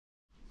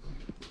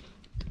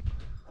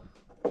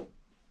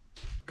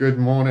good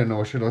morning,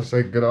 or should I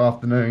say good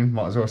afternoon?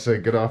 Might as well say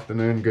good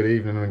afternoon, good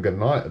evening and good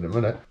night at the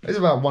minute. It's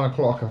about 1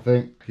 o'clock, I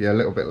think. Yeah, a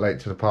little bit late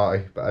to the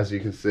party, but as you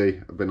can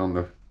see, I've been on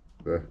the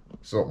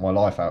sort my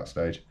life out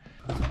stage.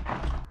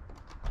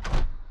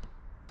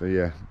 So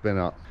yeah, been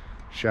up,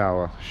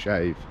 shower,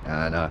 shave,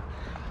 and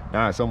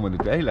now it's on with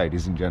the day,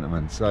 ladies and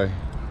gentlemen. So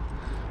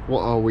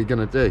what are we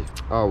gonna do?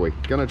 Are we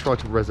gonna try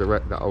to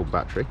resurrect that old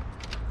battery,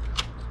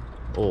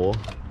 or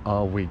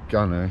are we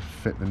gonna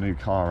fit the new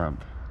car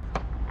amp?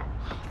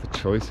 The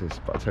choices,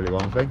 but I'll tell you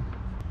one thing,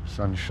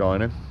 sun's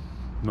shining,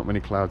 not many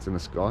clouds in the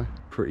sky.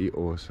 Pretty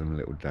awesome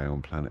little day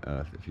on planet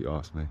Earth, if you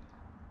ask me.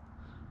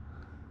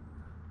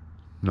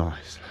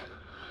 Nice.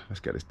 Let's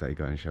get this day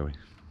going, shall we?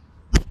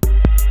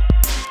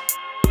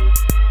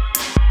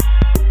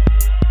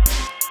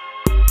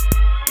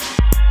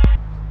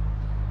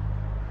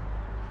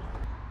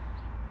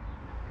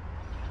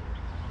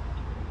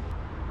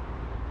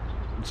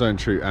 So in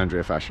true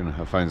Andrea fashion,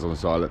 her phone's on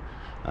silent,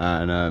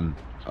 and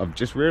I've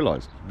just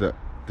realised that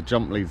the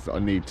jump leads that I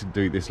need to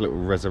do this little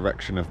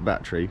resurrection of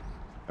battery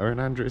are in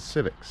Andrea's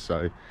Civic.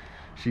 So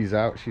she's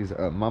out, she's at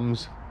her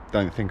mum's.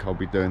 Don't think I'll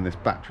be doing this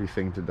battery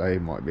thing today,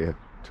 might be a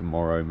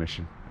tomorrow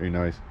mission, who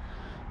knows.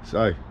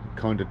 So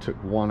kind of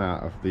took one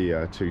out of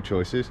the two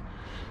choices.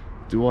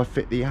 Do I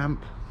fit the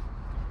amp?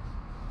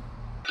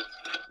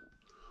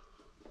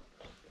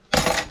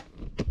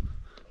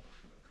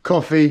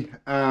 Coffee,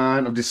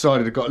 and I've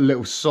decided I've got a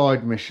little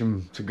side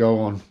mission to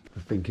go on. I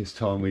think it's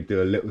time we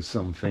do a little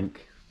something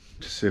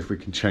to see if we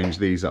can change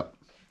these up.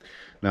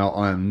 Now,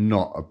 I am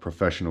not a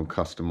professional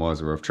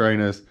customizer of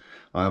trainers.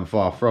 I am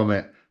far from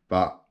it,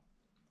 but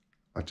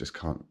I just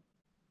can't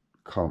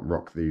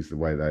rock these the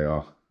way they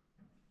are.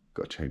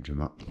 Got to change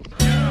them up.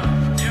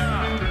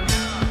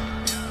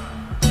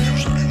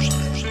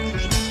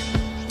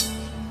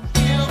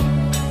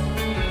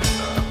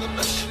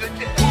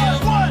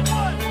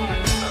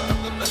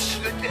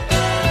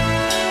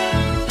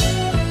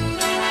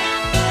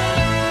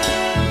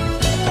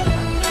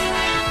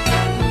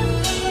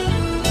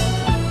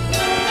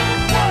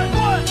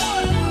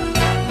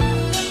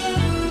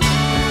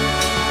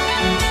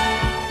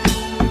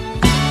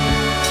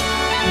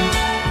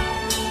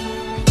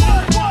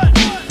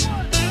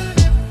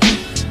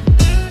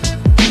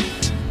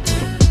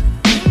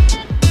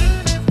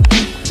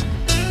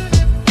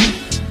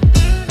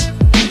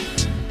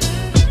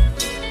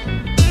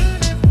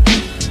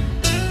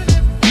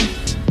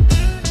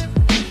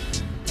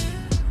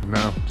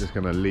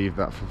 Gonna leave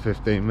that for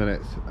 15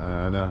 minutes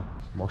and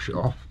wash it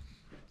off,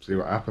 see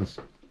what happens.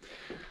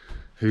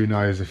 Who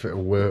knows if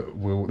it'll work?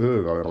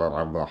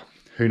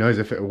 Who knows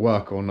if it'll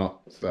work or not?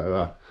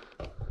 So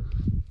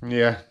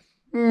yeah.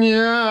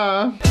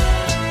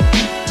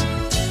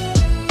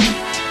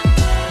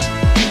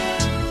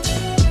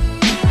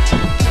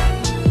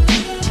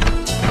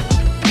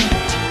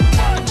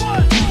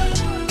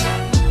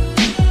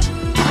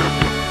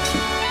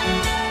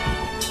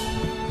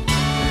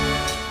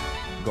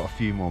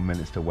 Few more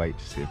minutes to wait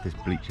to see if this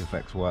bleach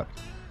effects work.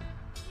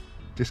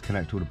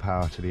 Disconnect all the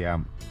power to the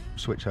amp,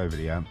 switch over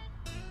the amp,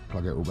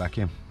 plug it all back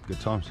in. Good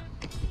times.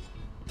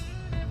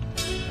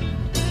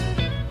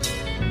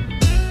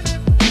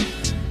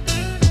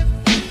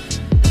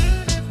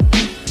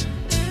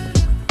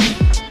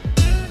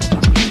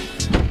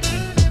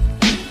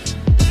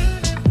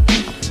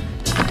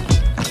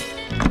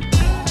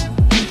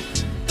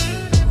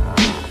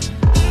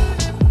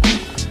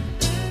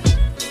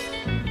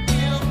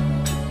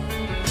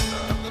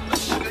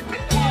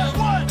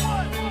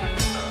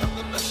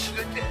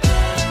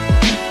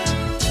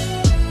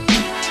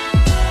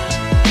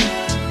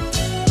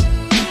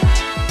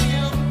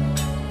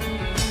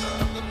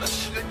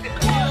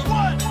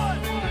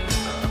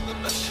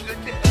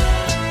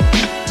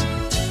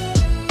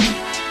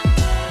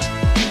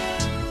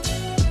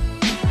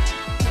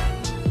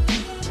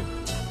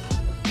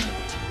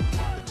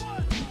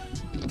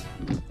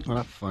 Well,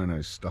 that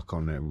phono's stuck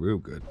on there real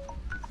good.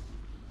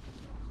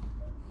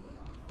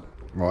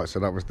 Right, so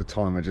that was the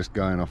timer just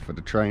going off for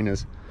the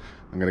trainers.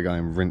 I'm going to go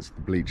and rinse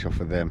the bleach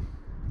off of them,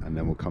 and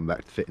then we'll come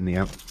back to fitting the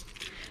amp.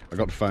 I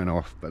got the phone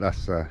off, but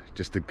that's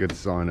just a good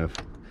sign of,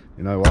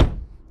 you know what,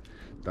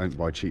 don't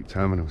buy cheap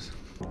terminals.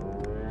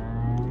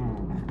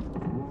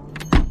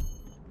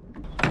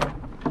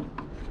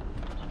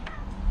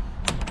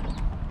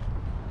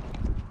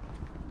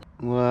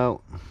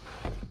 Well,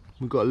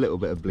 we've got a little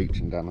bit of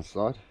bleaching down the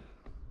side.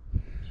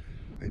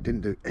 It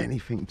didn't do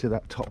anything to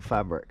that top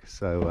fabric,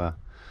 so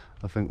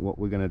I think what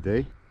we're going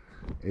to do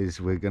is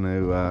we're going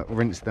to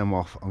rinse them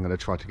off. I'm going to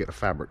try to get the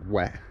fabric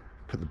wet,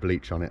 put the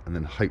bleach on it, and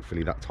then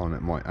hopefully that time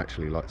it might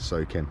actually like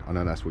soak in. I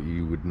know that's what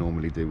you would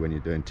normally do when you're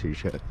doing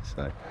t-shirts.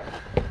 So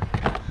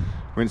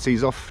rinse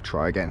these off,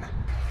 try again.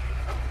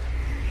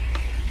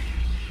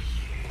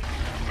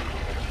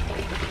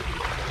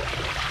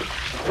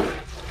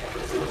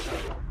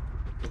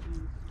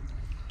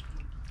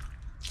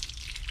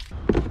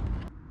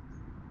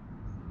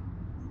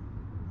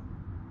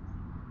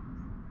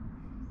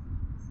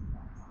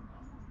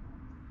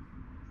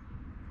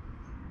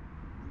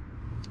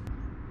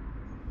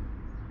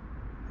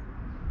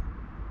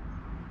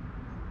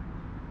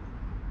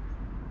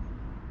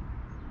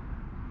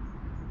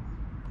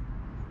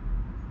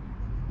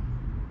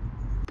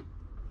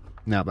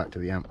 Now back to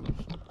the amp.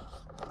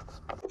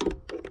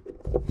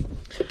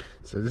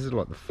 So this is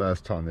like the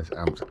first time this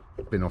amp's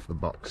been off the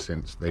box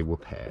since they were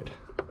paired.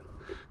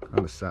 Kind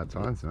of sad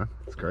times, man.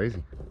 It's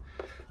crazy.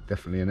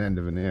 Definitely an end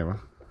of an era.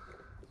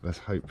 Let's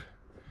hope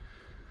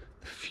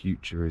the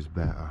future is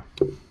better.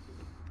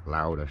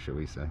 Louder, shall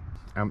we say.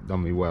 Amp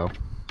done me well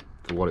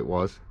for what it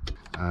was.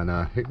 And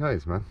who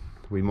knows, man.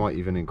 We might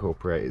even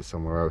incorporate it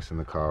somewhere else in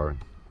the car and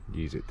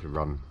use it to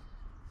run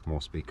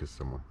more speakers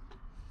somewhere.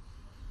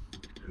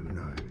 Who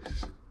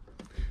knows?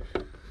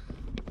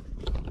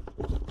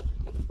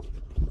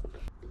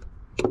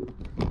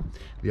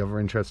 The other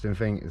interesting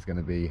thing is going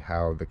to be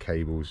how the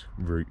cables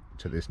route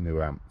to this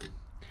new amp.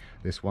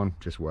 This one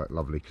just worked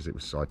lovely because it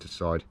was side to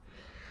side.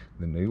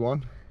 The new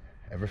one,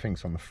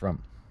 everything's on the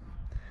front,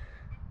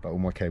 but all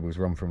my cables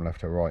run from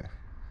left to right.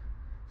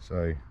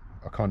 So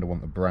I kind of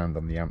want the brand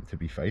on the amp to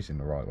be facing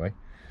the right way.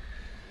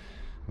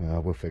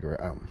 We'll figure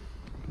it out.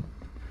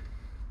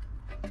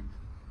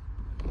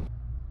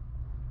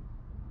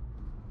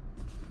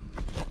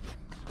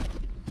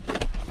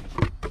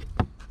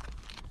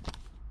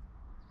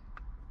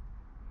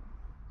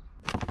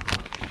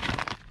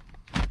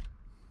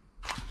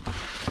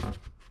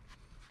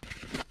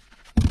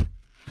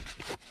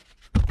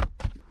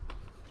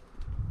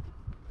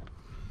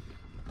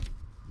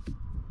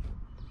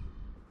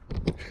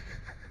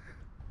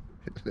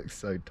 It looks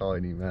so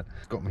tiny, man.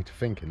 It's got me to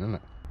thinking, isn't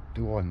it?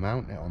 Do I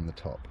mount it on the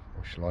top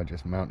or shall I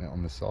just mount it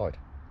on the side?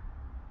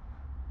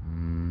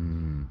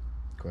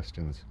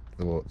 Questions,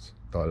 thoughts,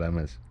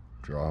 dilemmas,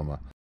 drama.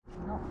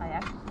 No, I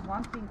actually,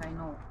 one thing I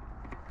know.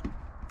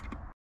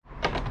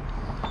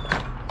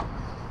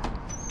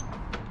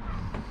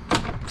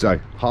 So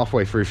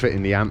halfway through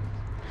fitting the amp,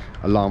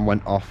 alarm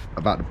went off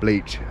about the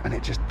bleach, and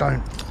it just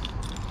don't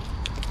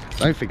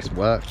think it's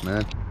worked,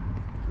 man.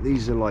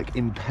 These are like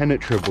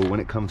impenetrable when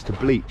it comes to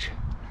bleach.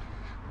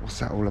 What's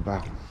that all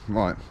about?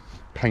 Right,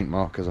 paint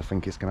markers I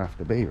think it's gonna have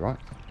to be, right?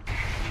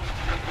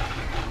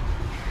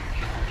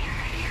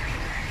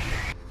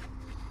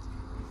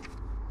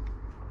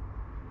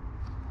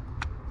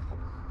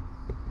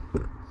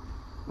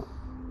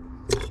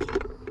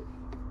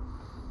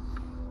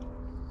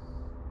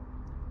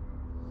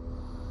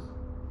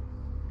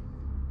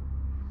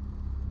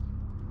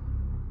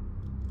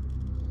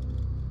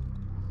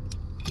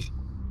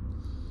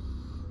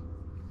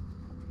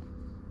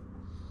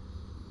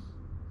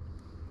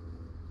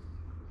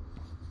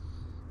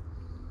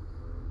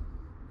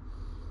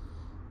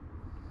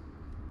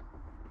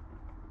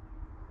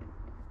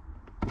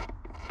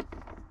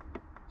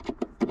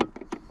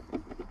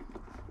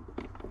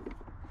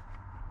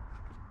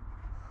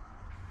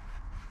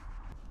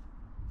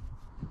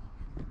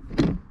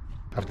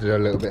 Have to do a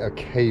little bit of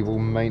cable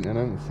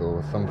maintenance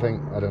or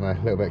something. I don't know,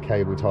 a little bit of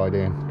cable tied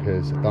in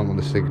because I don't want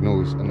the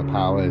signals and the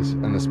powers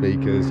and the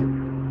speakers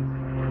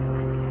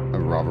are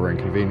rather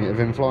inconvenient of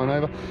him flying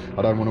over.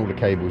 I don't want all the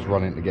cables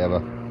running together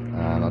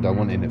and I don't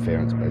want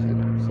interference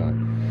basically. So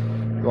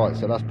right,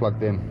 so that's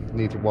plugged in.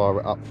 Need to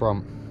wire it up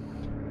front,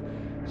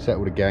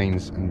 settle the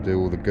gains and do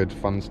all the good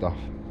fun stuff.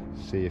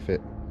 See if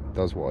it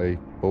does what I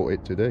bought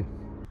it to do.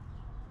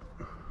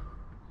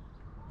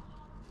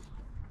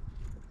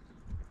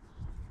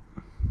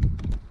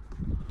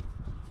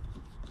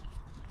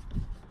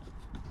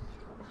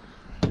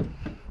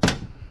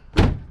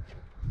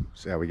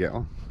 See how we get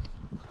on.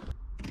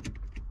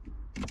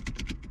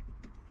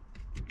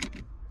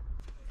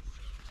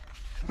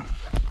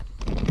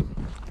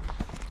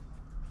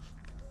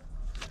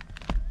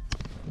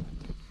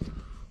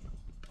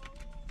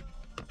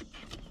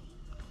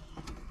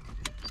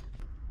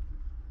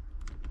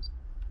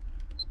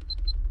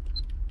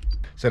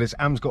 So this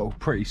amp's got a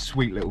pretty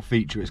sweet little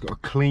feature. It's got a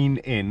clean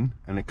in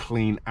and a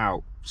clean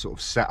out sort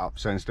of setup.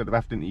 So instead of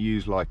having to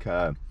use like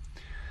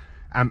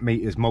amp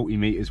meters,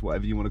 multimeters,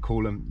 whatever you want to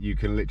call them, you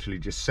can literally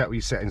just settle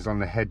your settings on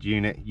the head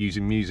unit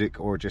using music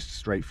or just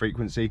straight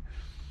frequency,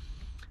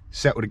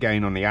 settle the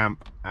gain on the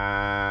amp,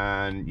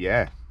 and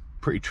yeah,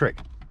 pretty trick.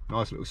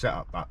 Nice little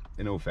setup, but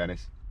in all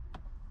fairness,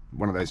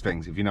 one of those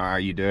things, if you know how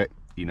you do it,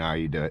 you know how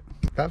you do it.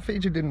 That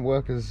feature didn't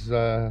work as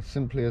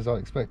simply as I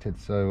expected,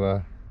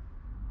 so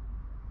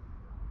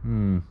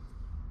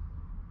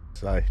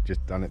so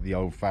just done it the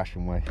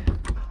old-fashioned way.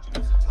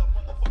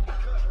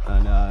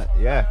 And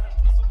yeah,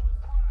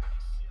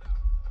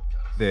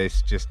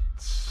 there's just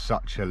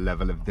such a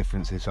level of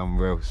difference, it's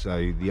unreal.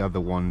 So the other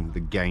one, the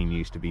gain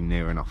used to be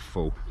near enough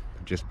full,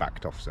 just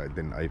backed off so it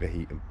didn't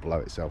overheat and blow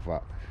itself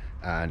up,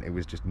 and it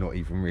was just not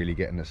even really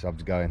getting the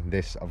subs going.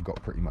 This I've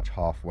got pretty much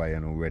halfway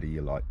and already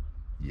you're like,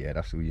 yeah,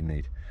 that's all you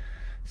need.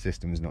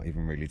 System's not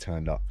even really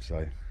turned up,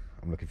 so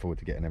I'm looking forward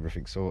to getting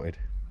everything sorted,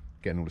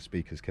 getting all the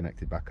speakers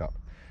connected back up,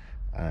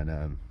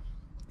 and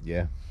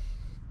yeah,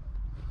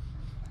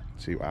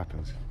 see what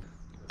happens.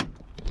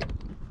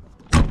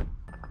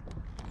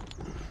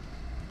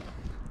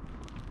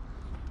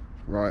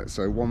 Right,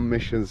 so one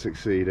mission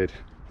succeeded.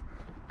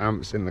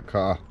 Amps in the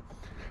car.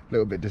 A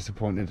little bit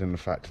disappointed in the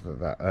fact that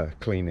that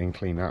clean in,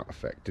 clean out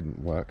effect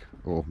didn't work,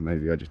 or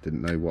maybe I just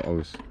didn't know what I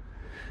was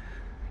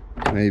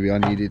maybe I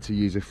needed to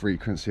use a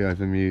frequency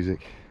over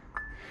music.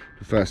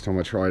 The first time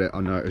I tried it, I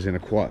know it was in a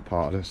quiet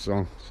part of the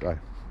song, so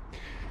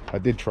I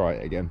did try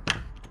it again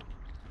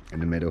in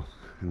the middle,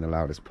 in the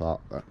loudest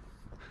part, but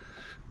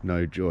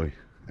no joy.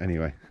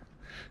 Anyway,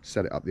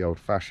 set it up the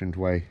old-fashioned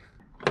way.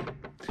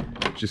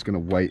 Just gonna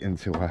wait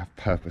until I have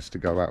purpose to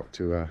go out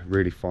to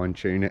really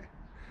fine-tune it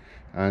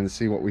and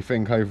see what we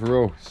think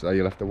overall. So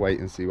you'll have to wait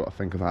and see what I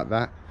think about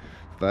that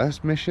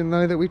first mission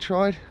though that we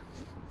tried.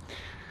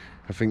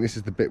 I think this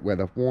is the bit where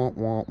the wah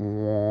wah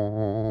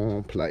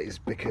wah plays,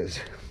 because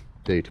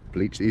dude,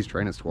 bleach these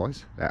trainers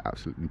twice, they're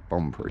absolutely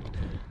bomb-proof.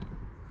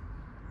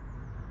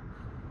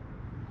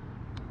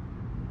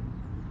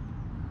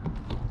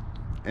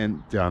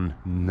 And done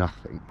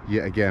nothing.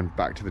 Yet again,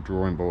 back to the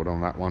drawing board on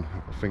that one.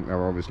 I think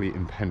they're obviously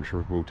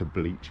impenetrable to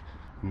bleach.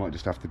 Might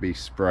just have to be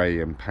spray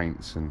and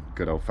paints and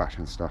good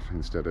old-fashioned stuff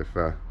instead of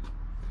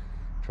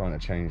trying to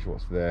change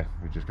what's there.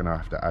 We're just gonna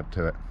have to add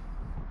to it.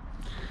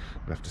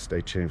 We'll have to stay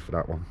tuned for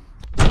that one.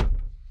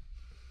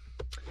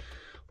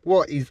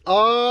 What is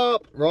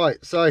up?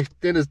 Right, so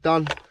dinner's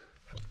done.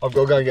 I've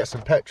got to go and get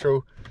some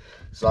petrol.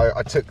 So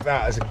I took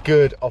that as a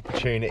good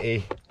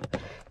opportunity to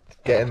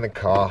get in the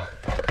car,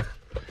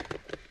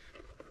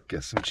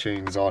 get some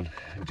tunes on,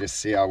 and just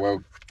see how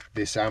well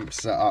this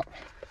amp's set up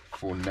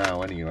for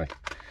now anyway.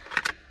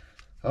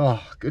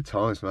 Oh, good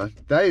times, man.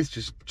 Day's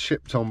just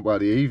chipped on by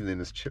the evening,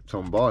 has chipped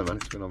on by, man.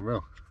 It's been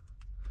unreal.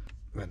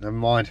 But never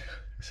mind,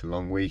 it's a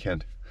long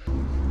weekend.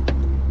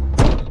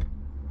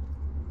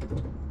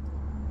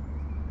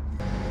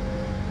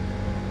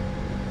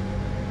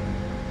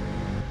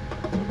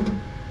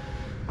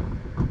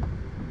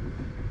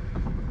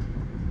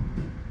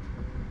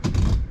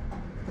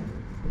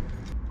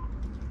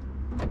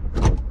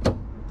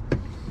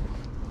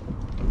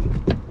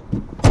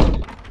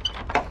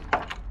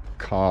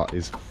 Car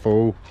is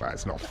full. Well,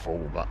 it's not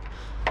full, but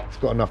it's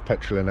got enough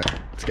petrol in it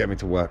to get me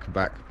to work and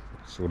back.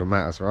 That's all that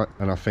matters, right?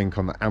 And I think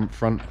on the amp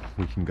front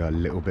we can go a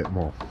little bit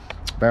more.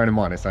 Bearing in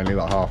mind it's only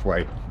like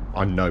halfway,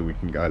 I know we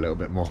can go a little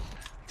bit more.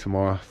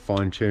 Tomorrow,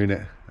 fine tune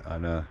it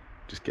and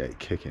just get it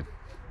kicking.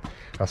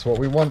 That's what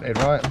we wanted,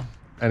 right?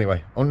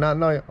 Anyway, on that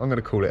note, I'm going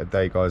to call it a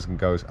day, guys and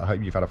girls. I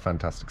hope you've had a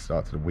fantastic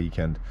start to the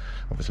weekend.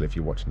 Obviously, if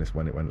you're watching this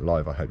when it went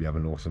live, I hope you have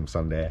an awesome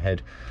Sunday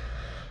ahead.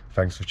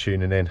 Thanks for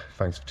tuning in.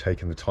 Thanks for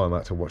taking the time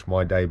out to watch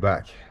my day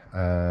back.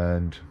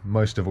 And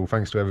most of all,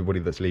 thanks to everybody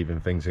that's leaving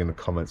things in the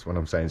comments when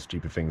I'm saying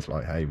stupid things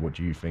like, hey, what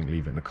do you think?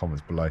 Leave it in the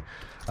comments below.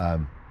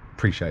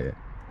 Appreciate it.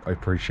 I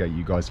appreciate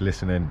you guys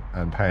listening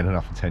and paying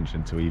enough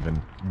attention to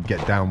even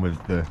get down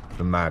with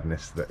the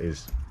madness that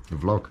is the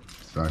vlog.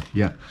 So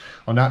yeah,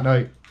 on that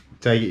note,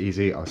 take it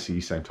easy. I'll see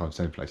you same time,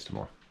 same place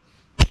tomorrow.